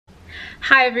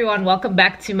Hi everyone, welcome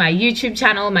back to my YouTube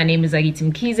channel. My name is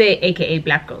Hiv Can, aka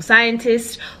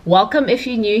BlackGirlScientist. Welcome if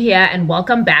you're new here, and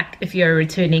welcome back if you're a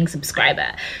returning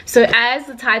subscriber. So as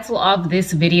the title of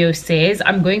this video says,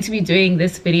 I'm going to be doing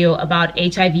this video about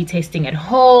HIV testing at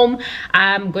home.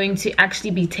 I'm going to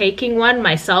actually be taking one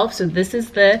myself, so this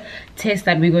is the test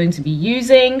that we're going to be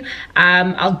using.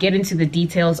 I'll get into the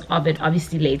details of it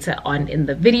obviously later on in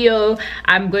the video.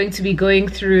 I'm going to be going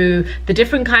through the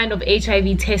different kind of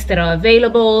HIV tests that are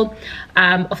available,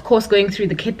 of course going through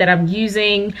the kit that I'm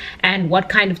using and what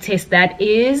kind of test that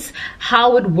is,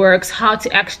 how it works, how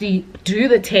to actually do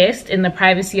the test in the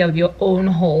privacy of your own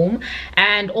home,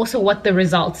 and also what the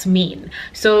results mean.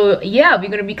 So yeah, we're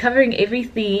going to be covering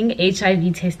everything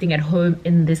HIV testing at home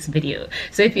in this video.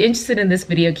 So if you're interested in this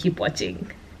video, keep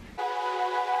watching.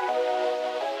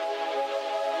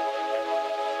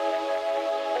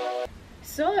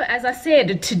 So as I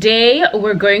said, today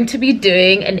we're going to be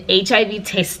doing an HIV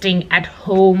testing at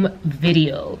home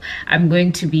video. I'm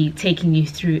going to be taking you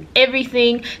through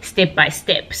everything step by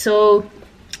step. So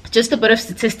just a bit of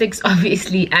statistics,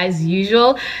 obviously, as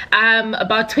usual.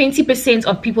 About 20%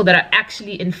 of people that are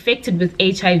actually infected with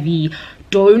HIV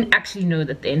don't actually know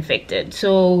that they're infected.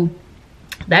 So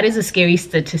that is a scary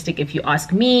statistic if you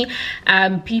ask me.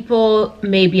 People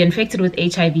may be infected with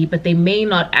HIV, but they may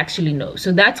not actually know.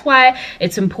 So that's why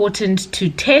it's important to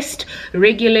test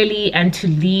regularly and to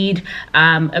lead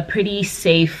a pretty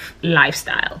safe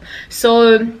lifestyle.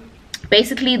 So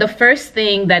basically, the first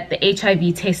thing that the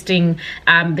HIV testing,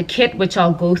 the kit, which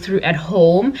I'll go through at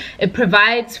home, it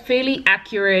provides fairly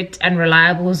accurate and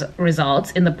reliable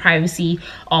results in the privacy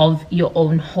of your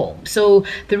own home. So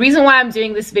the reason why I'm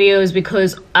doing this video is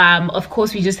because, of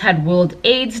course, we just had World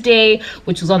AIDS Day,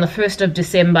 which was on the 1st of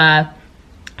December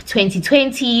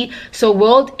 2020. So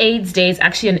World AIDS Day is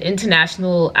actually an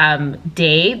international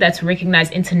day that's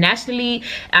recognized internationally.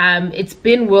 It's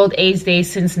been World AIDS Day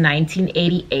since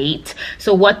 1988.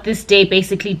 So what this day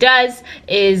basically does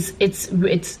is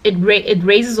it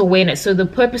raises awareness. So the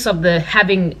purpose of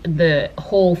having the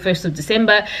whole 1st of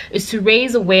December is to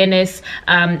raise awareness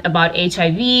about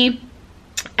HIV,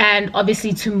 and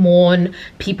obviously to mourn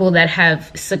people that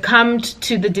have succumbed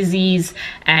to the disease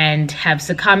and have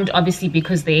succumbed obviously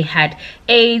because they had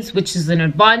AIDS, which is an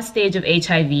advanced stage of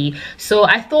HIV. So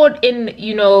I thought,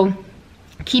 in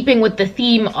keeping with the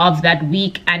theme of that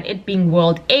week and it being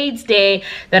World AIDS Day,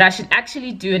 that I should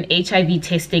actually do an HIV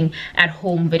testing at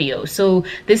home video. So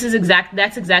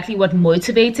that's exactly what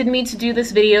motivated me to do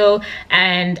this video,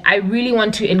 and I really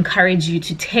want to encourage you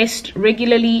to test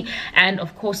regularly and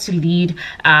of course to lead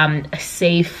a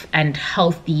safe and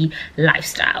healthy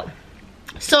lifestyle.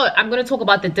 So I'm going to talk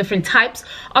about the different types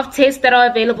of tests that are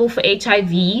available for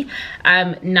HIV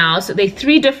now. So there are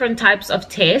 3 different types of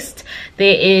tests.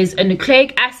 There is a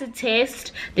nucleic acid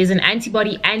test, there's an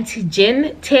antibody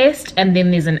antigen test, and then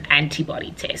there's an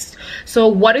antibody test. So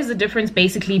what is the difference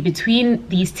basically between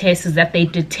these tests is that they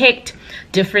detect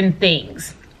different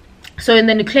things. So in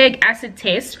the nucleic acid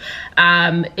test,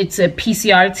 it's a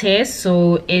PCR test.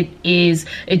 So it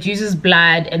uses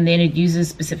blood, and then it uses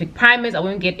specific primers. I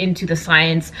won't get into the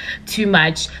science too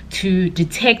much, to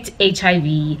detect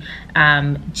HIV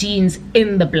genes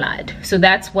in the blood. So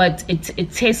that's what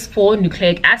it tests for,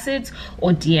 nucleic acids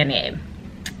or DNA.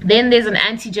 Then there's an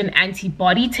antigen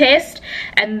antibody test,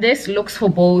 and this looks for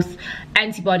both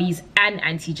antibodies and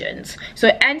antigens. So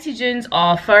antigens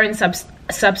are foreign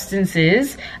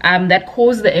substances that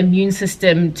cause the immune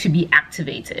system to be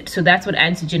activated. So that's what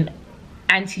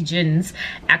antigens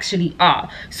actually are.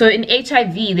 So in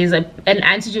HIV, there's an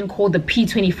antigen called the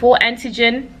P24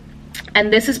 antigen,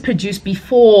 and this is produced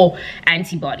before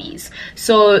antibodies.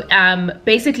 So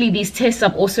basically these tests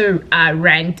are also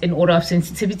ranked in order of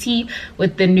sensitivity,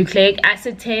 with the nucleic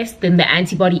acid test, then the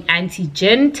antibody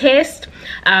antigen test,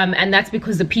 and that's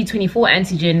because the P24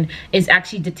 antigen is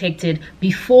actually detected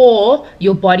before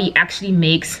your body actually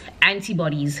makes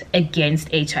antibodies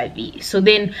against HIV. So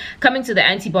then coming to the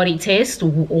antibody test,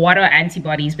 what are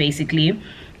antibodies basically?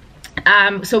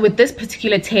 So with this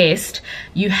particular test,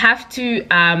 you have to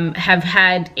have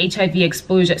had HIV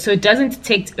exposure. So it doesn't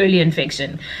detect early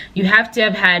infection. You have to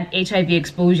have had HIV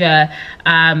exposure.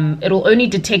 It'll only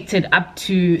detect it up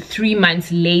to 3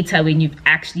 months later when you've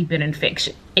actually been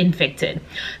infected.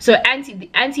 So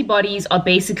antibodies are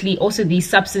basically also these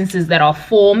substances that are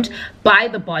formed by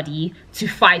the body to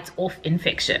fight off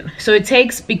infection. So it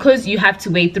takes, because you have to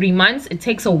wait 3 months, it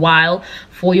takes a while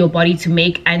for your body to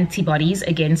make antibodies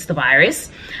against the virus,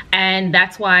 and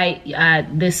that's why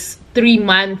this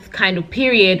 3-month kind of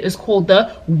period is called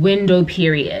the window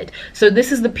period. So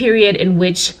this is the period in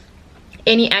which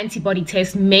any antibody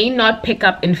test may not pick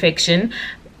up infection,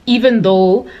 even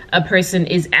though a person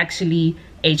is actually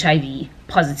HIV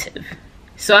positive.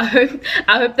 So I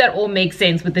hope that all makes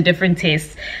sense with the different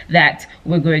tests that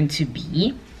we're going to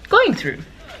be going through.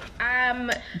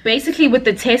 Basically, with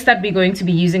the test that we're going to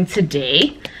be using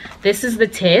today, this is the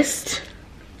test.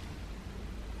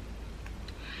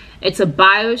 It's a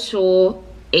BioSure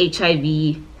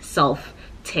HIV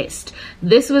self-test.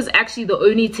 This was actually the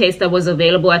only test that was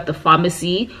available at the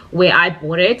pharmacy where I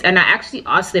bought it, and I actually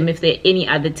asked them if there are any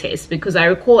other tests, because I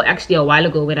recall actually a while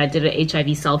ago when I did an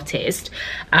HIV self-test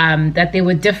that there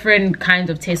were different kinds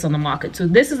of tests on the market. So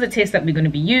this is the test that we're going to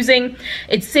be using.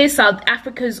 It says South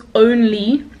Africa's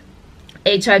only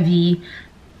HIV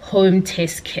home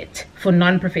test kit for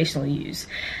non-professional use,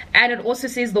 and it also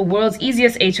says the world's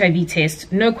easiest HIV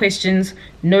test, no questions,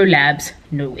 no labs,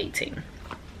 no waiting.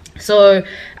 So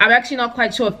I'm actually not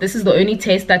quite sure if this is the only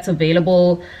test that's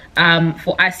available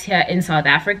for us here in South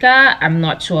Africa. I'm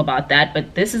not sure about that,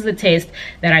 but this is the test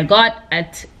that I got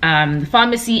at the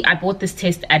pharmacy. I bought this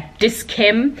test at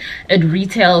Dis-Chem. It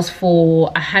retails for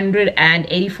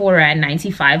 184 Rand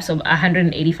 95, so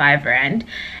 185 Rand.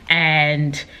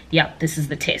 And yeah, this is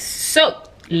the test. So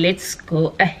let's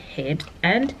go ahead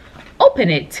and open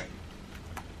it.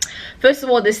 First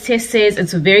of all, this test says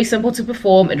it's very simple to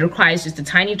perform. It requires just a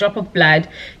tiny drop of blood.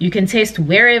 You can test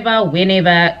wherever,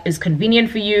 whenever is convenient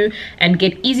for you, and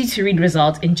get easy to read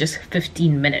results in just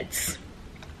 15 minutes.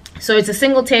 So it's a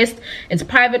single test. It's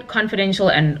private, confidential,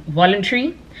 and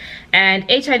voluntary. And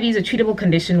HIV is a treatable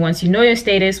condition. Once you know your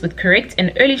status, with correct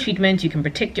and early treatment, you can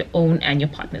protect your own and your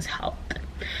partner's health.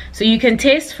 So you can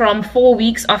test from 4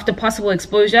 weeks after possible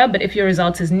exposure, but if your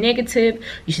result is negative,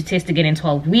 you should test again in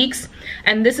 12 weeks.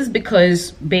 And this is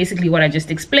because basically what I just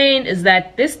explained is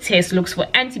that this test looks for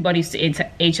antibodies to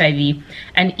HIV,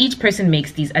 and each person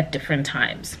makes these at different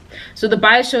times. So the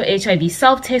BioSure HIV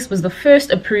self-test was the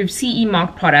first approved CE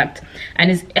marked product,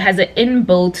 and it has an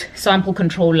inbuilt sample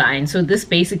control line. So this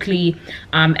basically,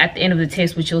 at the end of the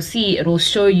test, which you'll see, it will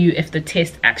show you if the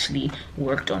test actually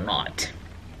worked or not.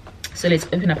 So let's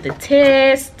open up the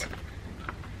test.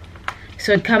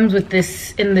 So it comes with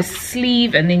this in the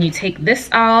sleeve, and then you take this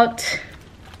out,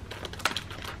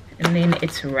 and then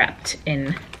it's wrapped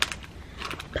in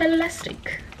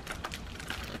plastic.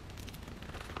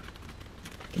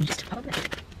 Just hold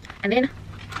it. And then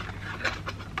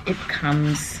it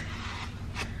comes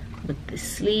with this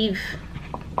sleeve,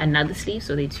 another sleeve,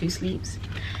 so there are 2 sleeves.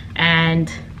 And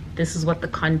this is what the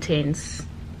contents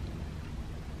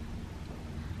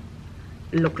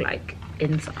look like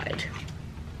inside.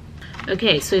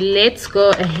 Okay, so let's go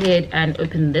ahead and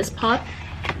open this part.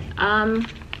 And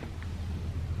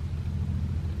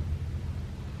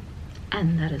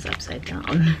that is upside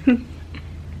down.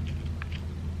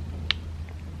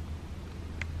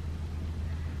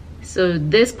 So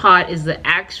this part is the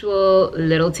actual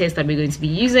little test that we're going to be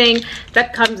using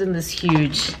that comes in this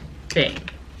huge thing.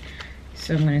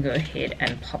 So I'm going to go ahead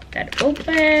and pop that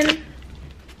open.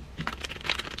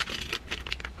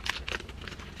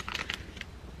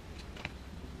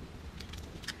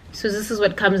 So this is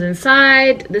what comes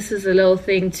inside. This is a little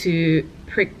thing to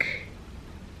prick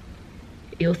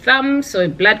your thumb so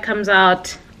blood comes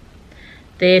out.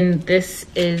 Then this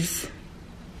is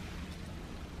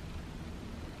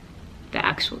the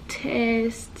actual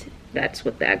test. That's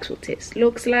what the actual test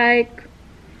looks like.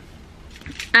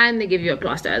 And they give you a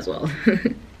plaster as well.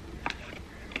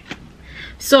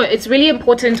 So it's really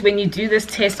important when you do this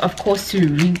test, of course, to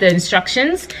read the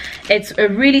instructions. It's a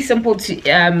really simple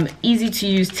to easy to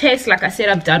use test. Like I said,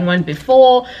 I've done one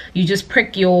before. You just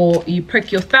prick your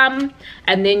thumb,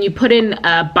 and then you put in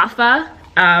a buffer,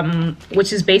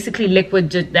 which is basically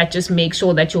liquid that just makes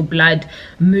sure that your blood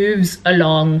moves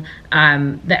along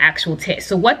the actual test.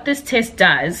 So what this test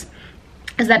does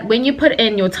is that when you put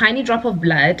in your tiny drop of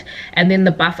blood and then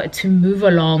the buffer to move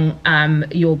along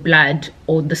your blood,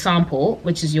 or the sample,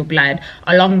 which is your blood,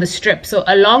 along the strip. So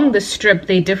along the strip,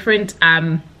 they're different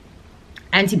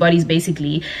antibodies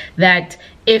basically that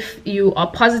if you are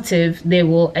positive, they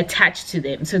will attach to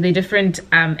them. So they're different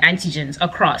antigens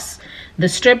across the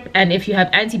strip, and if you have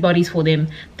antibodies for them,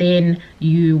 then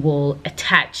you will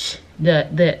attach the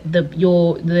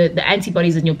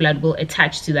antibodies in your blood will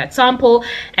attach to that sample,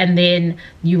 and then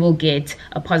you will get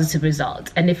a positive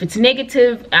result. And if it's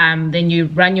negative, then you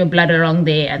run your blood along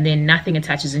there, and then nothing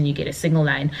attaches, and you get a single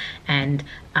line, and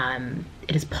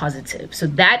it is positive. So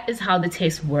that is how the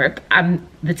test works.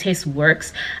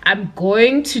 I'm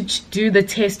going to do the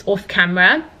test off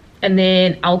camera, and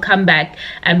then I'll come back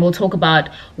and we'll talk about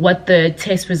what the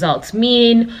test results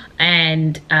mean,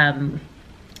 and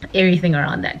everything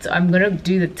around that. So I'm gonna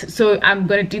do the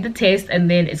test, and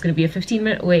then it's gonna be a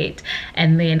 15-minute wait,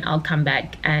 and then I'll come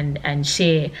back and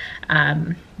share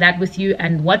that with you,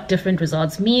 and what different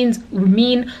results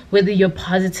mean whether you're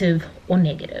positive or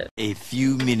negative. A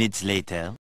few minutes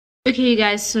later. Okay, you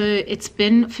guys, so it's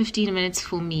been 15 minutes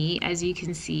for me. As you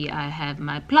can see, I have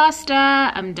my plaster.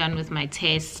 I'm done with my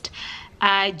test.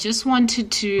 I just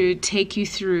wanted to take you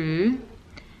through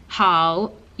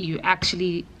how you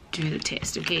actually do the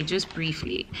test, okay, just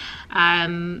briefly.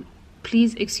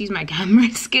 Please excuse my camera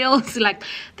skills. Like,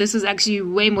 this was actually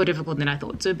way more difficult than I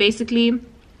thought. So basically,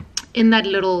 in that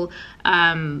little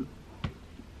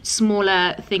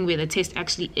smaller thing where the test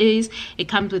actually is, it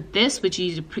comes with this, which you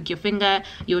use to prick your finger,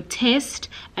 your test,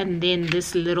 and then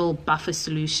this little buffer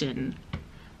solution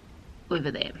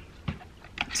over there.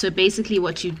 So basically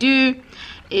what you do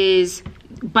is,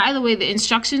 by the way, the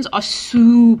instructions are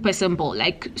super simple,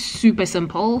 like super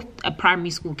simple. A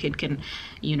primary school kid can,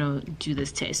 you know, do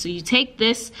this test. So you take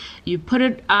this, you put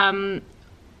it on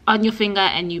your finger,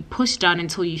 and you push down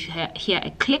until you hear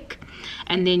a click,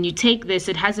 and then you take this.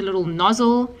 It has a little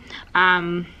nozzle.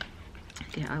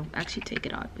 Okay, I'll actually take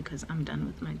it out because I'm done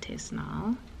with my test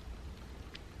now.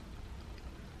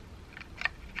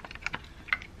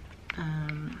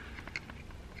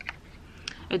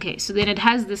 Okay, so then it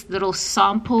has this little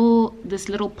sample, this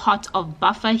little pot of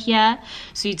buffer here.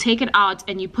 So you take it out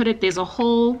and you put it, there's a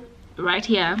hole right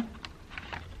here,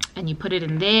 and you put it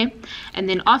in there. And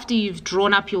then after you've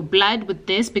drawn up your blood with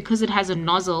this, because it has a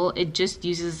nozzle, it just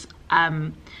uses,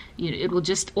 you know, it will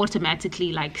just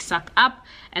automatically like suck up,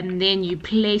 and then you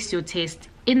place your test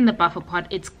in the buffer pot.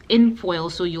 It's in foil,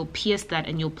 so you'll pierce that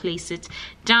and you'll place it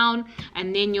down,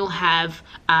 and then you'll have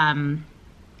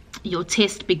your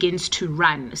test begins to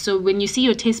run. So when you see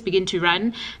your test begin to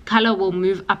run, color will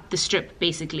move up the strip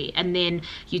basically, and then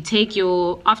you take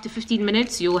your, after 15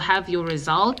 minutes you'll have your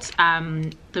results.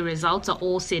 The results are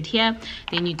all set here.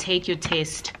 Then you take your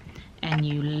test and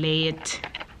you lay it,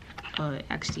 oh,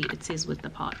 actually it says with the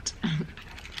part.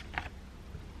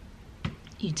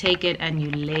 You take it and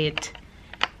you lay it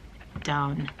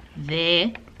down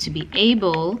there to be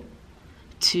able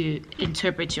to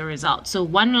interpret your results. So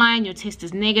 1 line, your test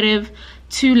is negative.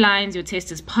 2 lines, your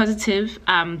test is positive,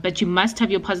 but you must have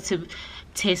your positive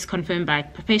test confirmed by a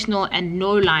professional, and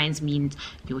no lines means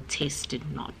your test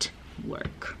did not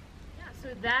work.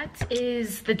 So that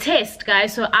is the test,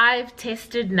 guys. So I've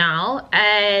tested now,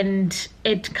 and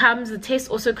the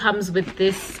test also comes with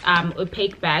this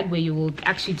opaque bag where you will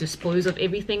actually dispose of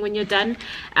everything when you're done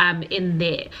in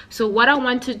there. So what I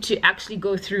wanted to actually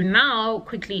go through now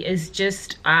quickly is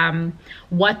just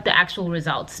what the actual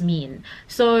results mean.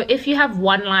 So if you have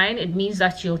 1 line, it means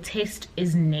that your test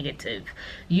is negative.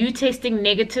 You testing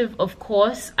negative, of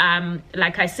course,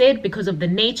 like I said, because of the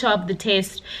nature of the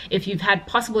test, if you've had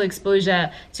possible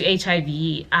exposure to HIV,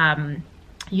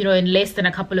 you know, in less than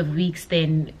a couple of weeks,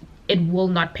 then it will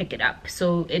not pick it up.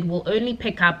 So it will only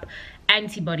pick up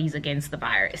antibodies against the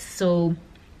virus. So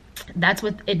that's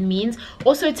what it means.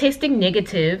 Also, testing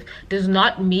negative does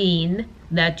not mean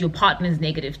that your partner is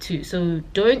negative too. So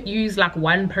don't use like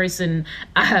one person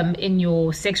in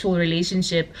your sexual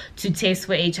relationship to test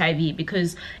for HIV,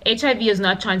 because HIV is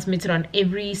not transmitted on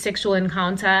every sexual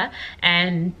encounter,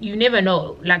 and you never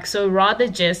know. Like, so rather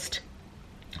just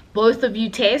both of you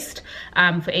test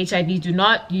for HIV. Do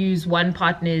not use one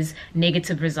partner's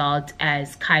negative result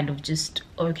as kind of just,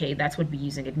 okay, that's what we're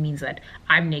using, it means that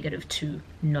I'm negative too.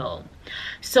 No.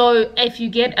 So if you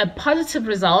get a positive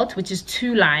result, which is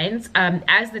 2 lines,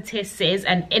 as the test says,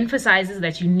 and emphasizes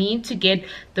that you need to get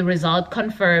the result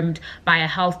confirmed by a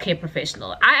healthcare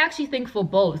professional. I actually think for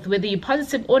both, whether you're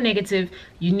positive or negative,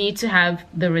 you need to have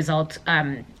the result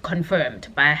confirmed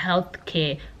by a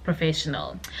healthcare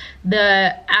professional.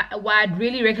 Why I'd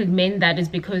really recommend that is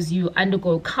because you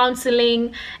undergo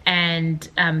counseling and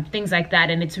things like that,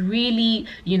 and it's really,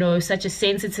 you know, such a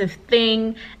sensitive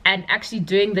thing. And actually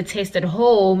doing the test at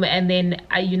home and then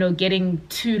you know, getting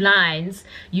 2 lines,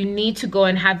 you need to go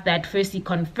and have that firstly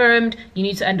confirmed. You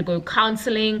need to undergo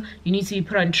counseling, you need to be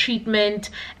put on treatment,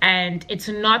 and it's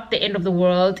not the end of the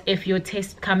world if your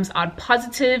test comes out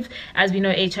positive. As we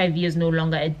know, HIV is no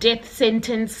longer a death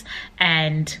sentence.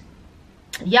 And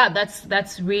yeah,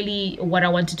 that's really what I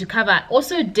wanted to cover. I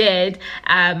also did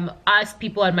ask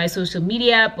people on my social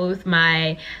media, both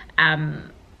my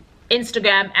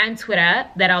Instagram and Twitter,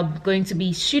 that I'm going to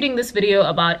be shooting this video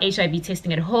about HIV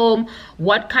testing at home.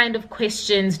 What kind of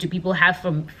questions do people have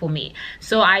for me?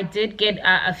 So I did get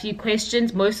a few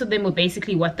questions. Most of them were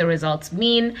basically what the results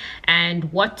mean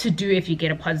and what to do if you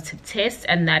get a positive test,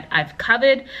 and that I've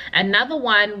covered. Another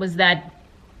one was that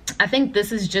I think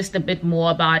this is just a bit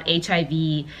more about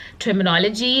HIV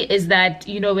terminology, is that,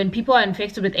 you know, when people are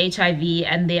infected with HIV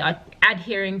and they are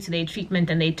adhering to their treatment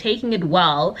and they're taking it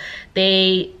well,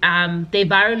 their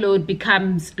viral load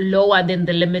becomes lower than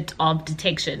the limit of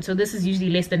detection. So this is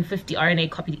usually less than 50 RNA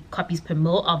copies per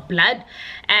mil of blood,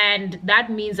 and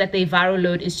that means that their viral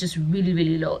load is just really,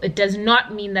 really low. It does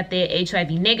not mean that they're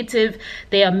HIV negative.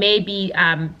 There may be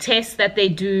tests that they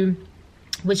do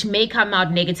which may come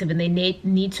out negative, and they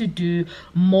need to do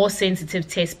more sensitive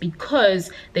tests because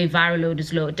their viral load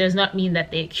is low. It does not mean that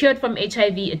they're cured from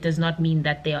HIV. It does not mean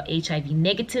that they are HIV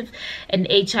negative. And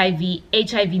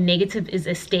HIV negative is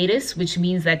a status, which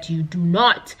means that you do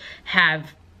not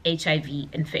have HIV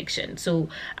infection. So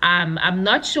I'm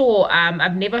not sure,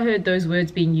 I've never heard those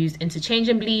words being used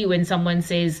interchangeably when someone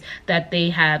says that they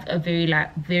have a very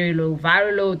low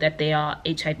viral load, that they are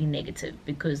HIV negative,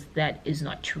 because that is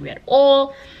not true at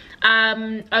all.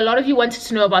 A lot of you wanted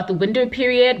to know about the window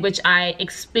period, which I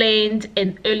explained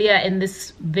earlier in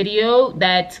this video,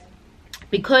 that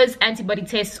because antibody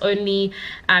tests only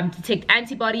detect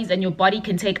antibodies, and your body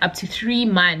can take up to 3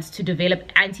 months to develop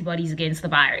antibodies against the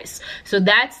virus. So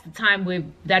that's the time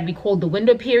that we call the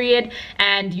window period.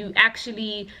 And you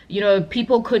actually, you know,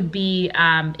 people could be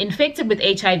infected with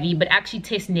HIV but actually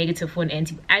test negative for an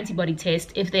antibody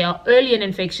test. If they are early in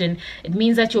infection, it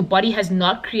means that your body has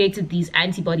not created these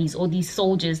antibodies or these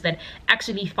soldiers that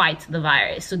actually fight the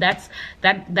virus. So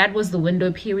that was the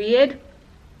window period.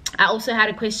 I also had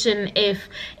a question if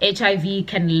HIV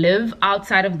can live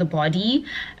outside of the body.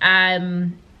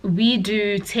 We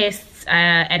do tests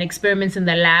and experiments in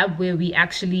the lab where we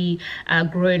actually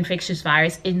grow infectious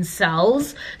virus in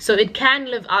cells. So it can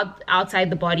live outside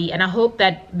the body. And I hope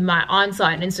that my answer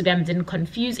on Instagram didn't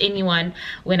confuse anyone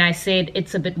when I said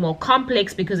it's a bit more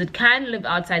complex, because it can live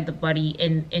outside the body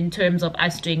in terms of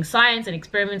us doing science and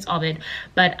experiments of it.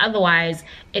 But otherwise,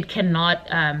 it cannot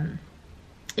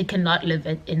live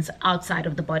outside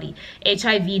of the body.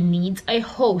 HIV needs a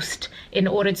host in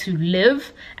order to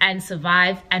live and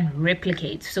survive and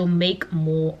replicate, so make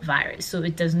more virus. So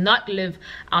it does not live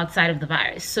outside of the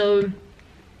virus. So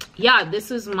yeah, this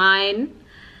is mine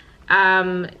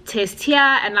test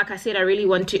here, and like I said, I really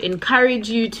want to encourage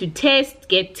you to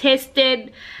get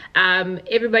tested.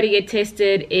 Everybody get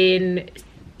tested in,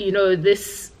 you know,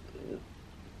 this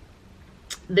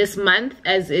month,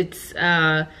 as it's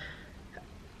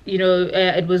you know,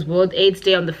 it was World AIDS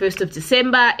Day on the 1st of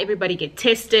December. Everybody get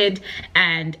tested,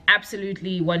 and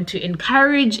absolutely want to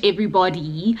encourage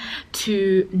everybody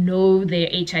to know their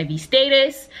HIV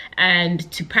status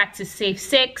and to practice safe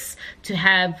sex, to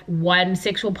have one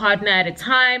sexual partner at a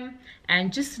time,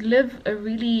 and just live a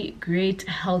really great,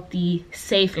 healthy,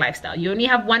 safe lifestyle. You only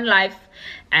have one life,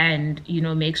 and, you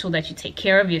know, make sure that you take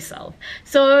care of yourself.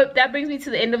 So that brings me to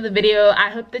the end of the video. I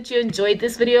hope that you enjoyed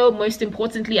this video. Most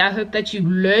importantly, I hope that you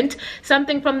learned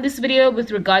something from this video with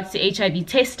regards to HIV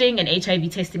testing and HIV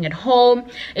testing at home.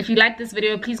 If you like this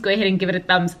video, please go ahead and give it a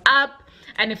thumbs up.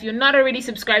 And if you're not already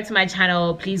subscribed to my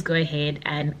channel, please go ahead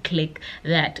and click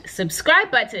that subscribe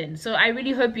button. So I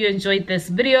really hope you enjoyed this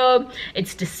video.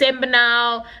 It's December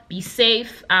now. Be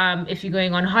safe if you're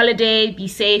going on holiday. Be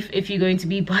safe if you're going to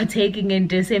be partaking in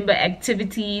December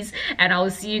activities. And I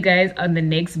will see you guys on the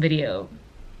next video.